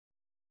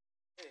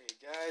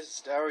Guys,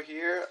 it's Dour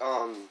here.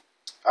 I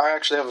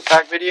actually have a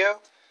pack video.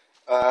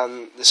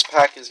 This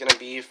pack is going to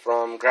be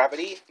from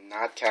Gravity,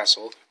 not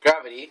Castle,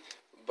 Gravity,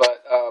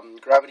 but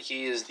Gravity,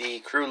 he is the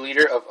crew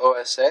leader of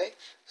OSA,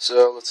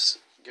 so let's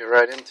get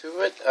right into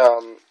it.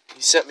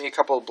 He sent me a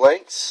couple of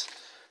blanks,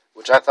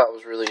 which I thought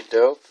was really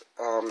dope,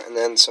 and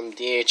then some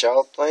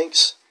DHL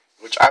blanks,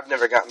 which I've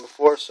never gotten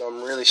before, so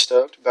I'm really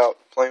stoked about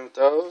playing with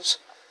those.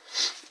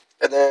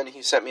 And then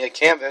he sent me a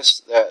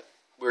canvas that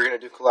we're going to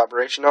do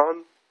collaboration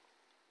on.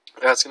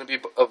 That's going to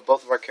be of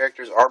both of our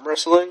characters arm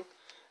wrestling,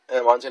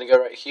 and mine's going to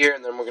go right here.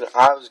 And then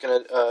I was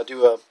going to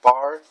do a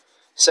bar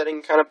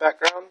setting kind of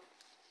background.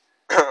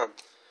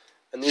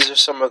 And these are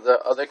some of the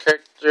other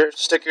character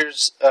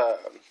stickers.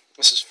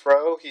 This is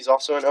Fro. He's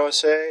also an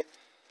OSA.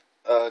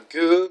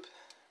 Goob,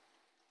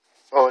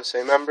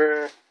 OSA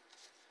member.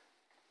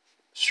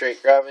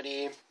 Straight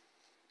Gravity.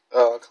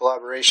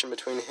 Collaboration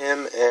between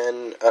him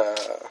and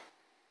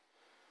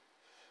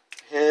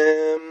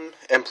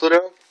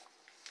Pluto.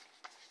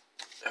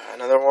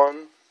 Another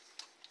one,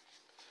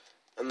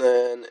 and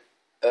then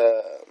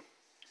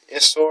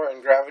Isor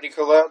and Gravity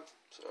collab.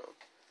 So,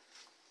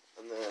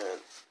 and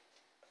then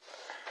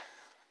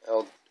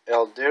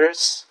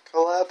Eldiris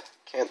collab.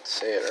 Can't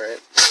say it right,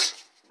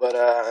 but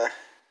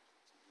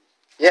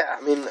yeah.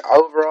 I mean,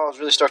 overall, I was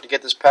really stoked to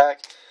get this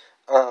pack.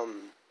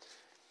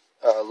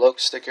 Loke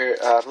sticker.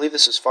 I believe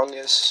this is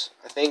Fungus.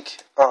 I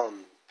think.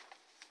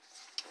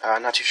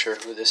 Not too sure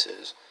who this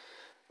is.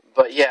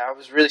 But yeah, I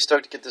was really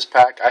stoked to get this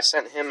pack. I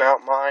sent him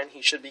out mine.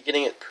 He should be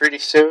getting it pretty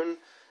soon.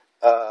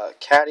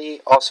 Caddy,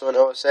 also an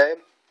OSA.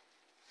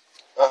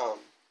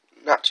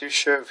 Not too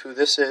sure of who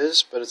this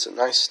is, but it's a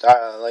nice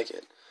style. I like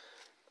it.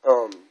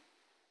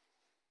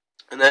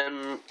 And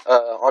then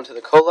onto the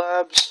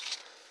collabs.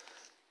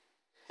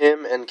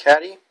 Him and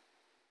Caddy.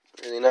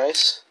 Really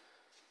nice.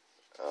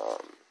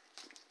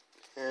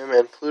 Him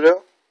and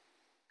Pluto.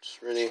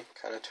 Just really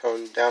kind of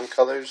toned down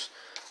colors.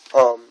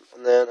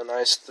 And then a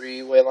nice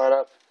three-way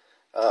lineup.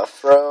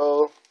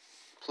 Fro,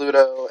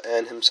 Pluto,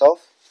 and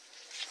himself.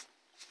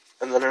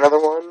 And then another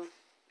one.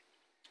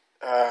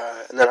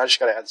 And then I just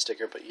gotta add the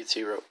sticker, but ET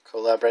wrote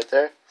collab right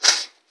there.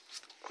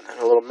 And then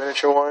a little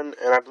miniature one.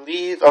 And I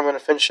believe I'm gonna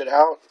finish it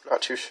out.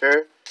 Not too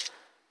sure.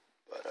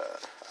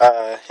 But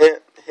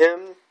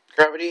him,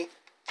 Gravity,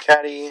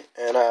 Caddy,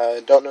 and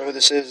I don't know who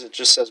this is. It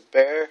just says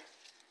Bear.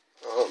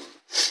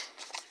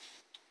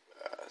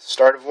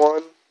 Start of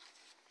one.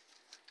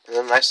 And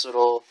then a nice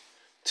little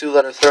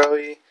two-letter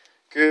throwy.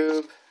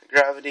 Goob,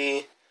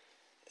 Gravity,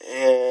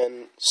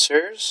 and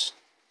Sirs,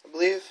 I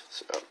believe.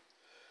 So,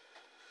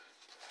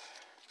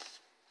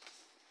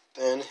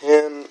 then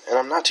him, and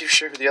I'm not too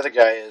sure who the other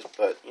guy is,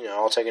 but you know,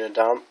 I'll take it a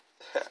dump.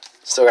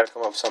 Still gotta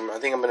come up with something. I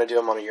think I'm gonna do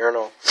him on a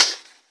urinal.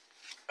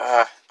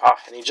 And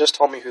he just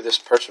told me who this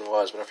person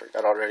was, but I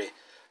forgot already.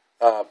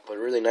 But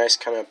really nice,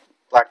 kind of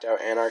blacked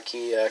out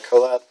anarchy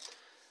collab.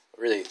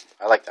 Really,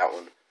 I like that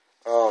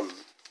one.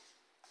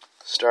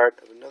 Start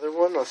of another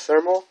one, a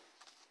thermal.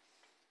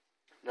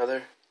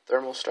 Another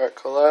thermal start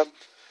collab.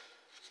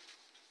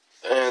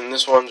 And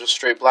this one's just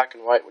straight black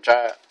and white, which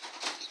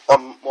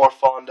I'm more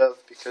fond of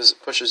because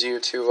it pushes you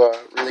to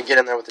really get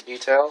in there with the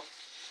detail.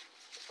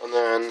 And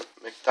then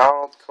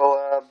McDonald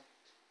collab.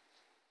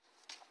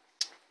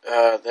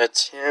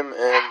 That's him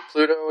and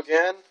Pluto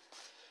again.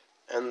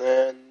 And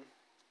then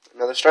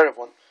another start of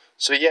one.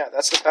 So yeah,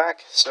 that's the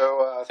pack.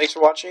 So thanks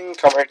for watching.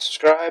 Comment, rate,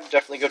 subscribe.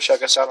 Definitely go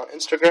check us out on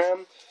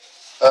Instagram.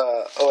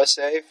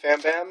 OSA,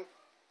 FamBam.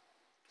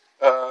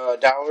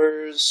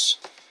 Dours,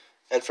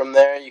 and from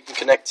there you can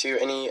connect to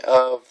any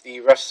of the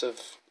rest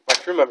of my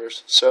crew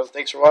members. So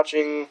thanks for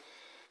watching,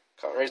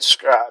 comment, rate,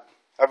 subscribe.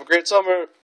 Have a great summer!